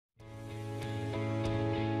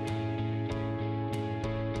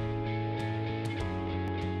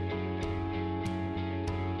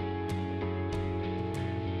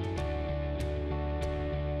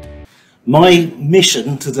My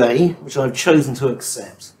mission today, which I've chosen to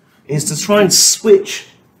accept, is to try and switch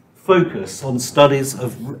focus on studies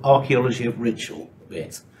of archaeology of ritual a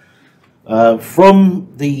bit.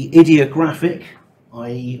 From the ideographic,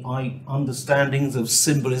 i.e. understandings of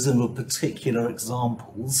symbolism of particular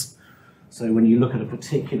examples. So when you look at a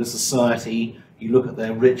particular society, you look at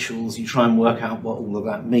their rituals, you try and work out what all of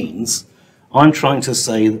that means. I'm trying to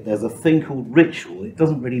say that there's a thing called ritual. It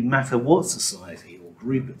doesn't really matter what society or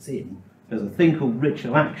group it's in. There's a thing called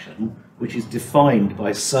ritual action, which is defined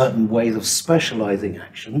by certain ways of specializing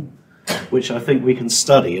action, which I think we can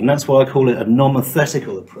study. And that's why I call it a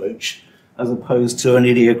nomethetical approach, as opposed to an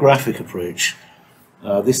ideographic approach.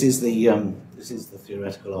 This is the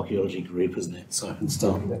theoretical archaeology group, isn't it? So I can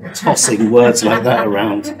start tossing words like that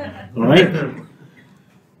around. All right?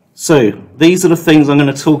 So these are the things I'm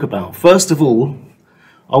going to talk about. First of all,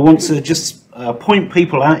 I want to just point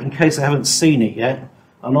people out, in case I haven't seen it yet,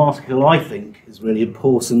 an article I think is really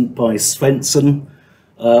important by Svensson,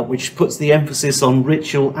 which puts the emphasis on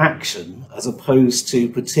ritual action as opposed to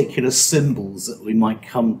particular symbols that we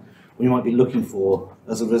might be looking for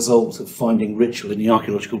as a result of finding ritual in the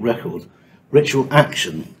archaeological record. Ritual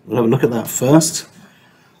action. We'll have a look at that first.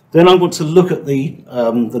 Then I want to look at the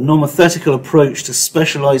nomethetical approach to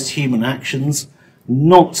specialized human actions.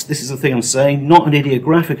 This is the thing I'm saying, not an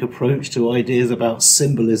ideographic approach to ideas about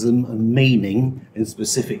symbolism and meaning in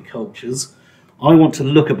specific cultures. I want to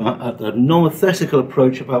look at the nomethetical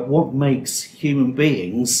approach about what makes human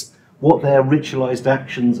beings, what their ritualized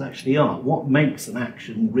actions actually are. What makes an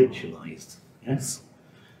action ritualized? Yes?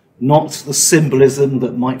 Not the symbolism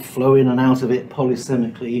that might flow in and out of it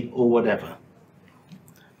polysemically or whatever.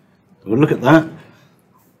 We'll look at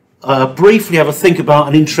that. Briefly have a think about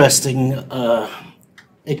an interesting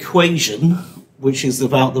equation, which is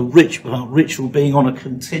about ritual being on a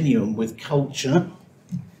continuum with culture.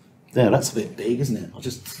 There, that's a bit big, isn't it? I'll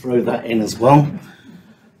just throw that in as well.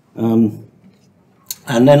 And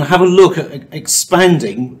then have a look at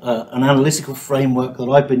expanding an analytical framework that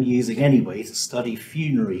I've been using anyway to study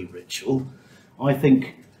funerary ritual. I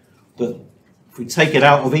think that if we take it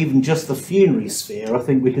out of even just the funerary sphere, I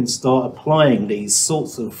think we can start applying these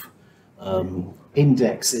sorts of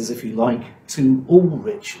indexes, if you like, to all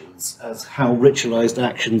rituals as how ritualized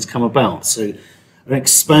actions come about. So an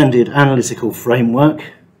expanded analytical framework.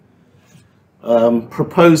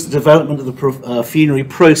 Proposed the development of the funerary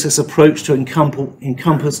process approach to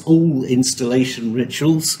encompass all installation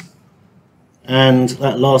rituals. And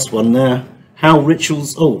that last one there, how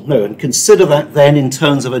rituals, and consider that then in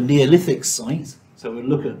terms of a Neolithic site. So we'll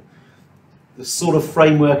look at the sort of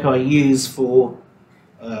framework I use for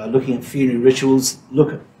looking at funerary rituals,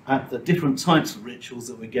 look at the different types of rituals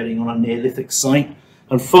that we're getting on a Neolithic site,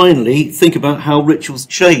 and finally think about how rituals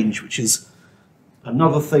change, which is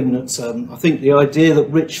another thing that I think the idea that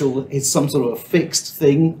ritual is some sort of a fixed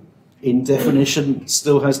thing in definition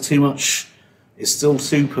still has is still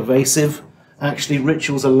too pervasive. Actually,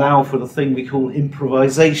 rituals allow for the thing we call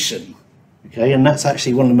improvisation. Okay, and that's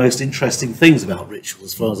actually one of the most interesting things about ritual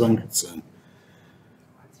as far as I'm concerned.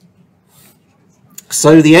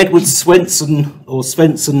 So the Edward Svensson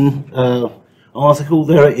article,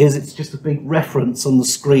 there it is. It's just a big reference on the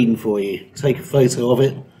screen for you. Take a photo of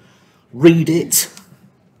it. Read it.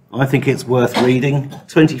 I think it's worth reading.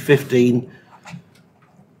 2015.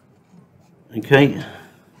 Okay.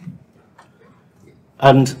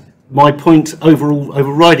 And my point,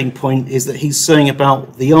 overriding point, is that he's saying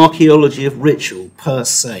about the archaeology of ritual per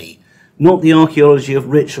se, not the archaeology of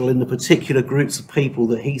ritual in the particular groups of people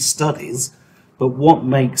that he studies, but what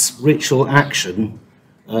makes ritual action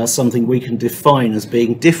something we can define as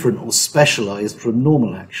being different or specialized from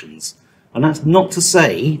normal actions. And that's not to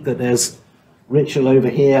say that there's ritual over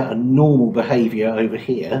here and normal behavior over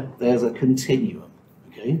here. There's a continuum.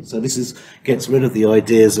 Okay, so this gets rid of the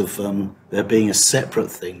ideas of there being a separate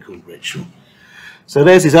thing called ritual. So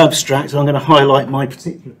there's his abstract, and I'm going to highlight my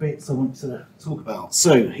particular bits I want to talk about.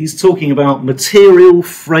 So he's talking about material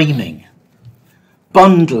framing,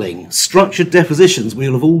 bundling, structured depositions.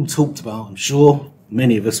 We'll have all talked about, I'm sure.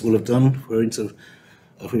 Many of us will have done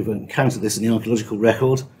if we've encountered this in the archaeological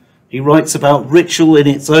record. He writes about ritual in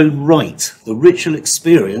its own right, the ritual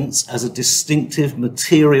experience as a distinctive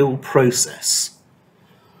material process.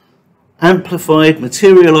 Amplified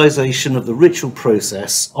materialization of the ritual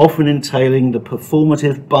process, often entailing the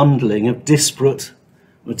performative bundling of disparate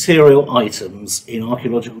material items in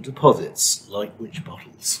archaeological deposits, like witch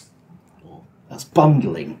bottles. That's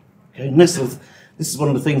bundling. Okay? And this is one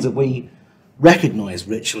of the things that we recognize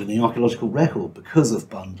ritual in the archaeological record because of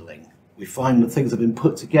bundling. We find that things have been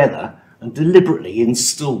put together and deliberately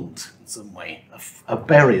installed in some way. A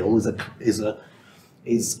burial is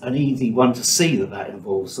an easy one to see that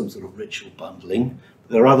involves some sort of ritual bundling.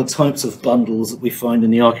 There are other types of bundles that we find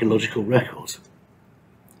in the archaeological record.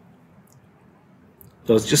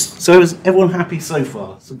 So is everyone happy so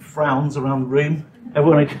far? Some frowns around the room?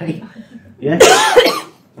 Everyone okay? Yeah?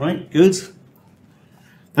 Right, good.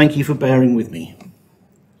 Thank you for bearing with me.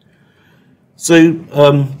 So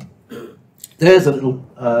there's a little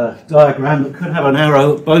diagram that could have an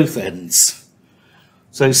arrow at both ends.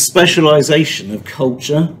 So specialization of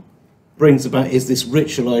culture brings about is this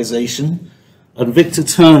ritualization, and Victor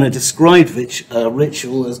Turner described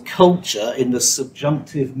ritual as culture in the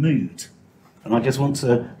subjunctive mood. And I just want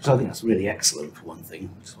to, so I think that's really excellent for one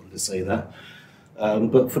thing, I just wanted to say that.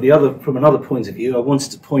 But from another point of view, I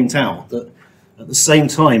wanted to point out that at the same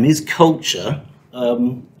time, is culture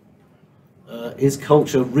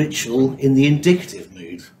ritual in the indicative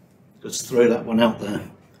mood? Just throw that one out there.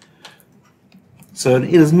 So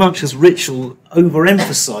in as much as ritual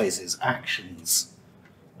overemphasizes actions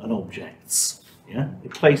and objects, yeah,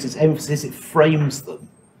 it places emphasis, it frames them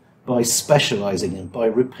by specializing them, by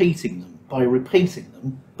repeating them, by repeating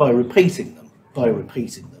them, by repeating them, by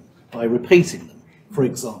repeating them, by repeating them. For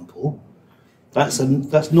example, that's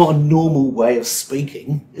not a normal way of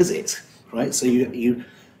speaking, is it? Right? So you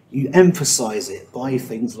emphasize it by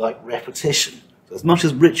things like repetition. So as much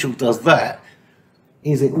as ritual does that,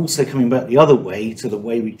 is it also coming back the other way to the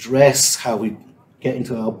way we dress, how we get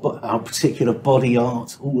into our particular body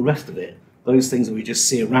art, all the rest of it, those things that we just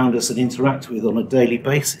see around us and interact with on a daily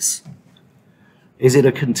basis? Is it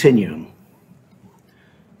a continuum?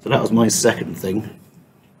 So that was my second thing.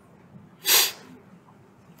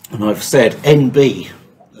 And I've said NB,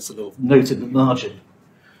 that's a little note in the margin.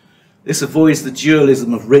 This avoids the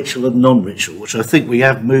dualism of ritual and non-ritual, which I think we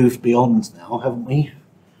have moved beyond now, haven't we?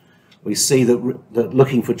 We see that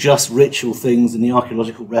looking for just ritual things in the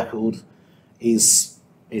archaeological record is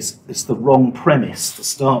the wrong premise to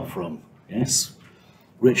start from. Yes,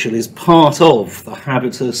 ritual is part of the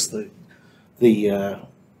habitus, the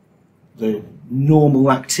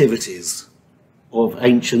normal activities of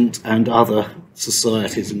ancient and other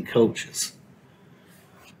societies and cultures.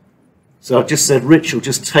 So I've just said ritual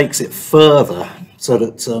just takes it further so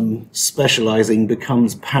that specializing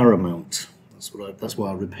becomes paramount. That's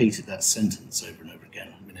why I repeated that sentence over and over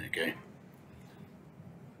again a minute ago.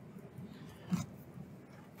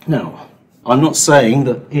 Now, I'm not saying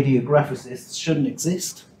that idiographicists shouldn't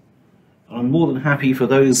exist. I'm more than happy for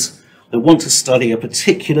those that want to study a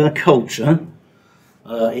particular culture,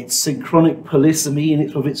 its synchronic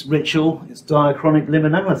polysemy of its ritual, its diachronic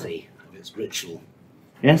liminality of its ritual.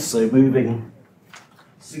 Yes, so moving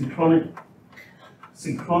synchronic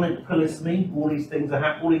polysemy, all these things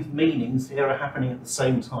all these meanings here are happening at the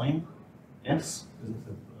same time. Yes, because it's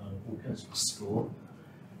an orchestral score.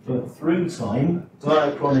 But through time,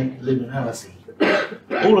 diachronic liminality.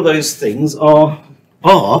 All of those things are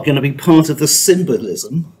going to be part of the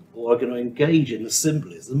symbolism, or are going to engage in the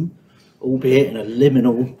symbolism, albeit in a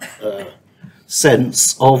liminal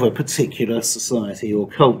sense of a particular society or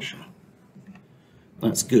culture.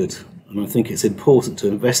 That's good, and I think it's important to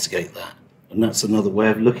investigate that, and that's another way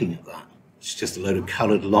of looking at that. It's just a load of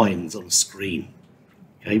coloured lines on a screen.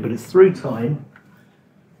 Okay, but it's through time.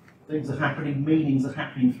 Things are happening, meanings are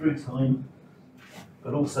happening through time,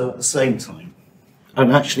 but also at the same time.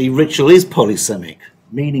 And actually, ritual is polysemic.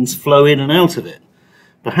 Meanings flow in and out of it.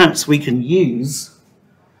 Perhaps we can use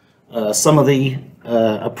some of the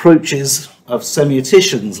approaches of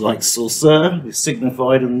semioticians like Saussure, who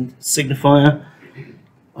signified and signifier,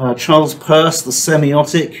 Charles Peirce, the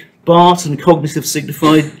semiotic, Barth and cognitive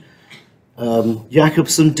signified,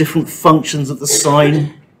 Jacobson, different functions of the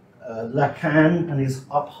sign, Lacan and his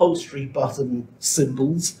upholstery button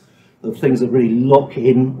symbols, the things that really lock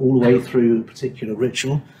in all the way through a particular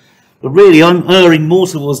ritual. But really, I'm erring more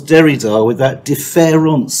towards Derrida with that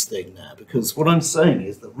différance thing now, because what I'm saying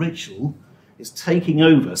is that ritual is taking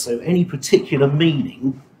over. So any particular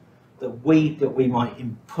meaning that we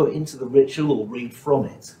might put into the ritual or read from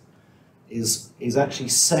it is actually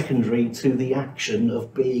secondary to the action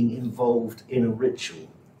of being involved in a ritual.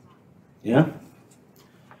 Yeah?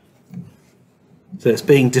 So it's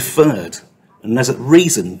being deferred, and there's a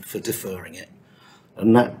reason for deferring it,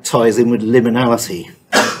 and that ties in with liminality.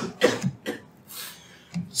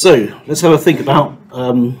 So let's have a think about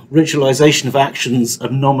ritualization of actions, a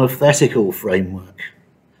nomothetical framework.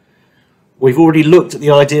 We've already looked at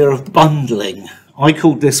the idea of bundling. I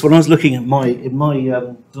called this, when I was looking at my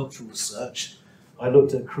doctoral research, I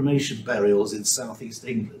looked at cremation burials in southeast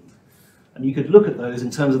England. And you could look at those in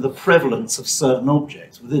terms of the prevalence of certain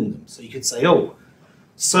objects within them. So you could say, oh,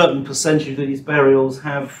 certain percentage of these burials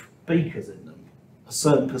have beakers in them, a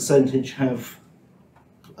certain percentage have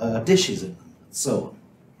dishes in them, and so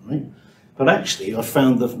on. Right? But actually, I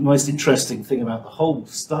found the most interesting thing about the whole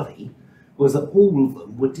study was that all of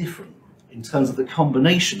them were different in terms of the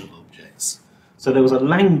combination of objects. So there was a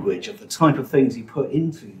language of the type of things you put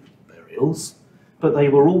into burials, but they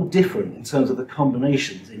were all different in terms of the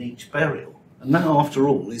combinations in each burial. And that, after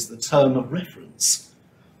all, is the term of reference.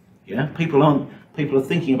 Yeah, people are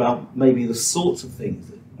thinking about maybe the sorts of things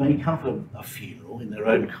that make up a funeral in their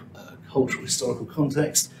own cultural historical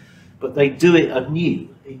context, but they do it anew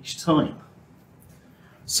each time.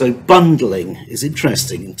 So bundling is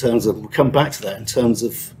interesting in terms of, we'll come back to that in terms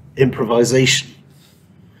of improvisation.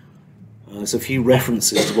 There's a few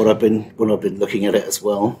references to what I've been looking at it as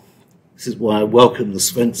well. This is why I welcome the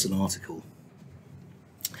Svensson article.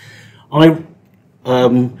 I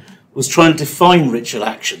was trying to define ritual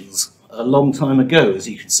actions a long time ago, as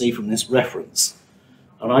you can see from this reference.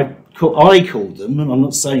 And I called them, and I'm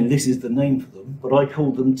not saying this is the name for them, but I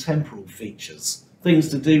called them temporal features, things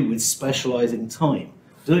to do with specialising time,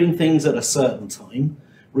 doing things at a certain time,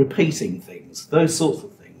 repeating things, those sorts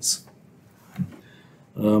of things.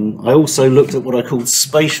 I also looked at what I called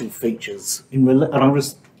spatial features, and I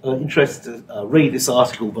was interested to read this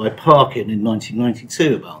article by Parkin in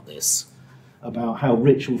 1992 about this, about how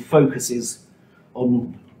ritual focuses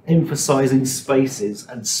on emphasising spaces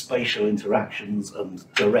and spatial interactions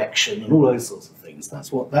and direction and all those sorts of things. That's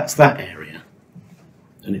that area,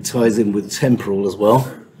 and it ties in with temporal as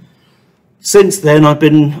well. Since then, I've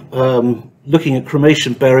been looking at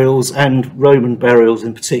cremation burials and Roman burials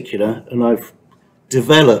in particular, and I've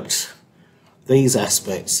developed these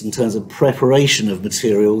aspects in terms of preparation of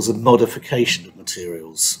materials and modification of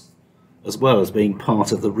materials, as well as being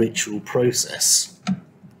part of the ritual process.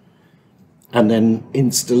 And then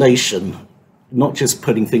installation, not just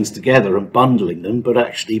putting things together and bundling them, but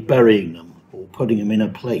actually burying them or putting them in a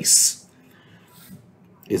place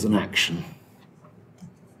is an action.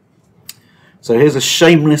 So here's a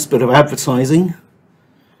shameless bit of advertising.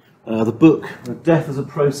 The book, the Death as a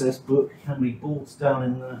Process book, can be bought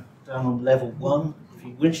down on level 1, if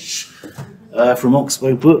you wish, from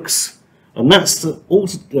Oxbow Books. And that's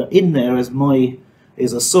in there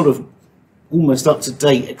is a sort of almost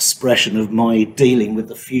up-to-date expression of my dealing with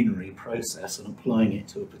the funerary process and applying it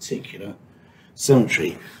to a particular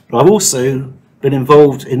cemetery. But I've also been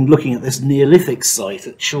involved in looking at this Neolithic site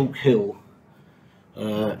at Chalk Hill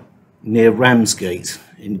near Ramsgate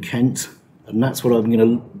in Kent, and that's what I'm going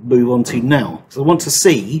to move on to now. So I want to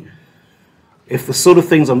see if the sort of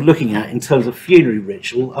things I'm looking at in terms of funerary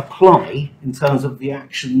ritual apply in terms of the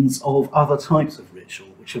actions of other types of ritual,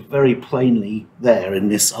 which are very plainly there in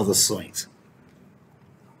this other site.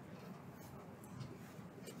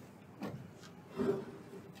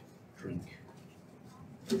 Drink.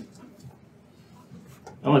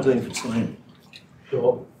 How am I doing for time?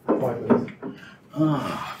 Sure, 5 minutes.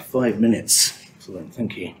 5 minutes. Excellent,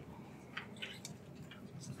 thank you.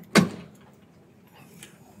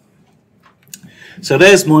 So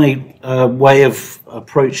there's my way of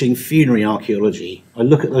approaching funerary archaeology. I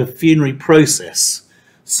look at the funerary process,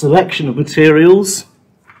 selection of materials,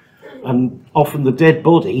 and often the dead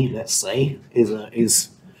body, let's say, is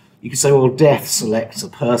you could say, well, death selects a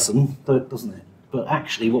person, doesn't it? But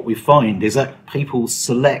actually what we find is that people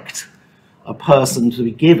select a person to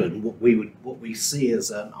be given what we see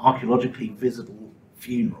as an archaeologically visible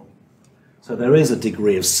funeral. So there is a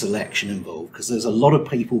degree of selection involved, because there's a lot of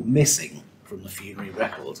people missing from the funerary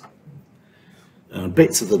record.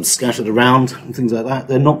 Bits of them scattered around and things like that.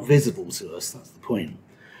 They're not visible to us, that's the point.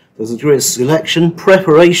 There's a degree of selection,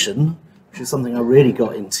 preparation, which is something I really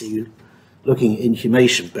got into looking at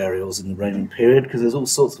inhumation burials in the Roman period, because there's all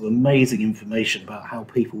sorts of amazing information about how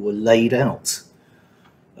people were laid out,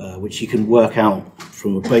 which you can work out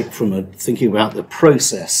from thinking about the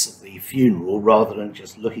process of the funeral rather than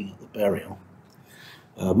just looking at the burial.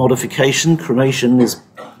 Modification, cremation is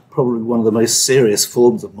probably one of the most serious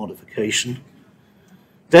forms of modification.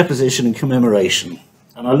 Deposition and commemoration.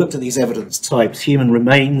 And I looked at these evidence types: human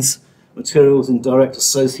remains, materials in direct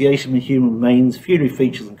association with human remains, funerary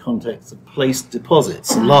features and contexts, and place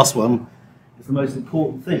deposits. The last one is the most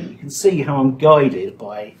important thing. You can see how I'm guided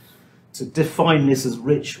by, to define this as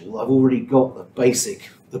ritual, I've already got the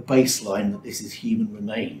baseline that this is human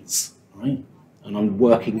remains, right? And I'm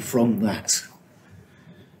working from that.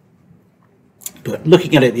 But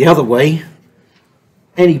looking at it the other way,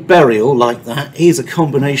 any burial like that is a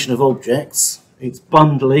combination of objects. It's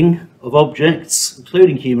bundling of objects,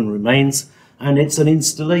 including human remains, and it's an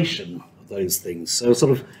installation of those things. So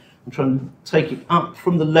I'm trying to take it up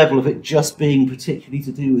from the level of it just being particularly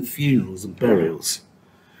to do with funerals and burials.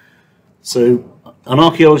 So an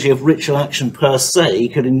archaeology of ritual action per se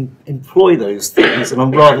could employ those things,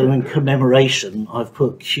 and rather than commemoration, I've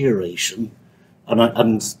put curation.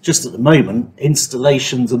 And just at the moment,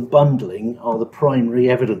 installations and bundling are the primary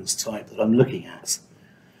evidence type that I'm looking at.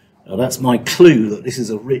 Now that's my clue that this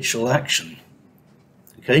is a ritual action.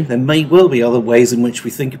 Okay, there may well be other ways in which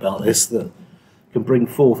we think about this that can bring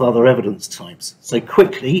forth other evidence types. So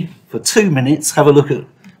quickly, for 2 minutes, have a look at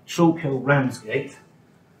Chalk Hill Ramsgate,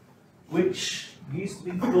 which used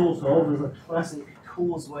to be thought of as a classic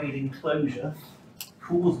causewayed enclosure.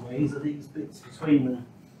 Causeways are these bits between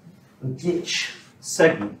the ditch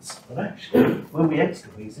segments, but actually, when we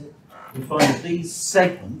excavate it, we find that these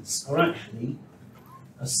segments are actually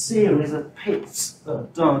a series of pits that are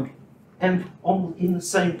dug in the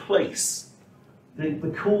same place.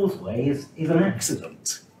 The causeway is an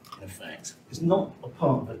accident, in fact. It's not a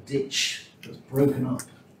part of a ditch that's broken up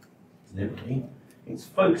deliberately. It's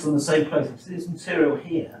focused on the same place. You see this material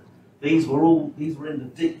here, these were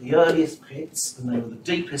in the earliest pits, and they were the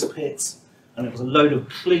deepest pits, and it was a load of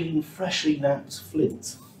clean, freshly knapped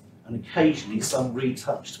flint, and occasionally some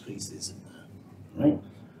retouched pieces in there. Right?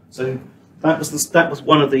 So that was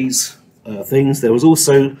one of these things. There was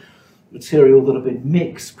also material that had been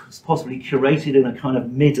mixed, possibly curated in a kind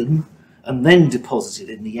of midden, and then deposited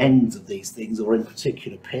in the ends of these things or in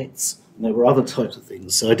particular pits. And there were other types of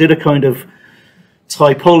things. So I did a kind of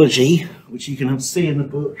typology, which you can see in the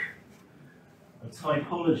book. A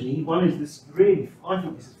typology. One is this really, I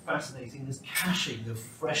think this is fascinating, this caching of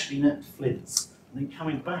freshly knapped flints and then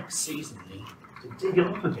coming back seasonally to dig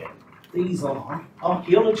them up again. These are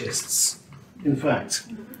archaeologists, in fact.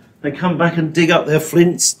 They come back and dig up their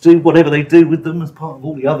flints, do whatever they do with them as part of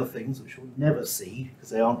all the other things, which we'll never see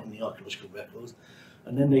because they aren't in the archaeological records,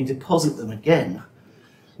 and then they deposit them again,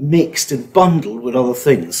 mixed and bundled with other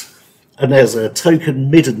things. And there's a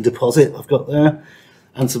token midden deposit I've got there,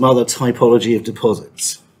 and some other typology of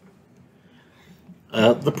deposits.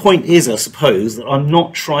 The point is, I suppose, that I'm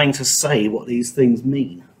not trying to say what these things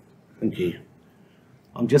mean. Thank you.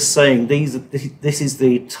 I'm just saying this is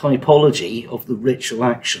the typology of the ritual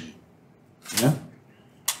action. Yeah?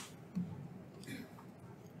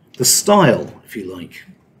 The style, if you like.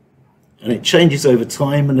 And it changes over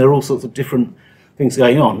time, and there are all sorts of different things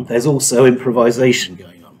going on. There's also improvisation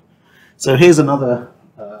going on. So here's another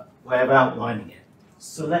way of outlining it.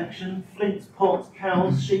 Selection, flints, pots,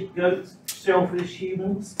 cows, sheep, goats, shellfish,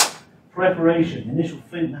 humans. Preparation, initial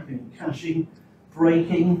flint knapping and caching.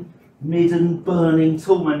 Breaking, midden, burning,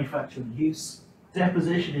 tool manufacture and use.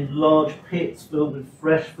 Deposition in large pits filled with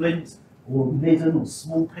fresh flint, or midden or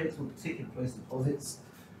small pits or particular place deposits.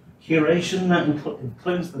 Curation, that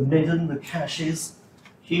includes the midden, the caches,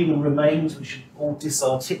 human remains, which are all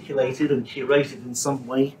disarticulated and curated in some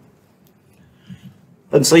way.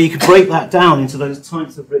 And so you can break that down into those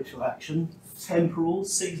types of ritual action. Temporal,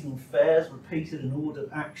 seasonal fairs, repeated and ordered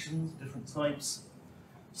actions, different types.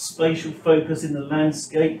 Spatial focus in the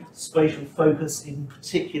landscape, spatial focus in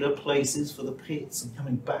particular places for the pits and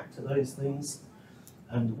coming back to those things,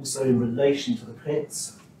 and also in relation to the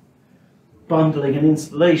pits. Bundling and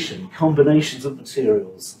installation, combinations of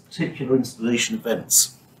materials, particular installation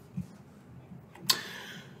events.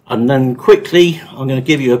 And then quickly, I'm going to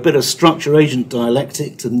give you a bit of structure agent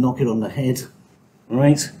dialectic to knock it on the head,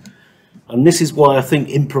 right? And this is why I think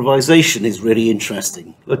improvisation is really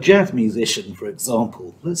interesting. A jazz musician, for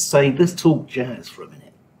example, let's talk jazz for a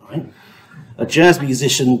minute, right? A jazz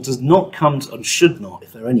musician does not come to, and should not,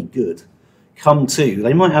 if they're any good,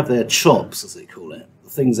 they might have their chops, as they call it, the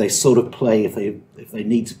things they sort of play if they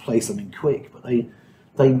need to play something quick, but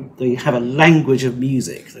they have a language of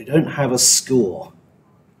music. They don't have a score.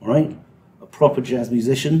 All right, a proper jazz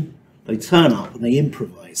musician, they turn up and they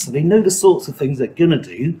improvise. So they know the sorts of things they're going to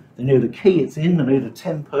do. They know the key it's in, they know the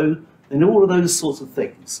tempo, they know all of those sorts of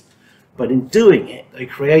things. But in doing it, they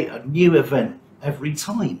create a new event every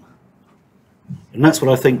time. And that's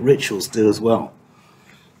what I think rituals do as well.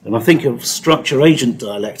 And I think of structure agent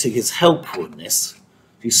dialectic is helpful in this.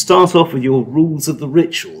 If you start off with your rules of the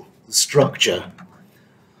ritual, the structure,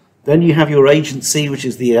 then you have your agency, which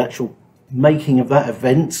is the actual making of that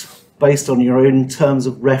event based on your own terms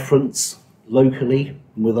of reference locally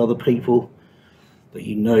and with other people that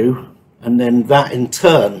you know, and then that in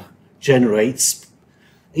turn generates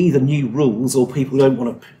either new rules or people don't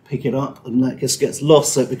want to pick it up, and that just gets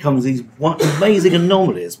lost, so it becomes these amazing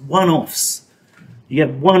anomalies, one-offs. You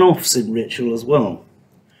get one-offs in ritual as well.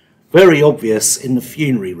 Very obvious in the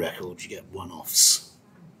funerary record, you get one-offs.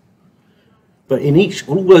 But in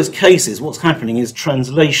all those cases, what's happening is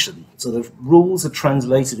translation. So the rules are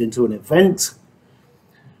translated into an event.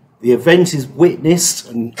 The event is witnessed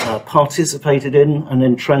and participated in, and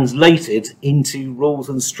then translated into rules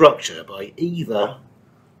and structure by either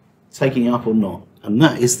taking up or not. And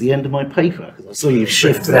that is the end of my paper, because I saw you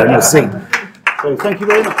shift there in your seat. So thank you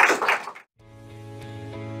very much.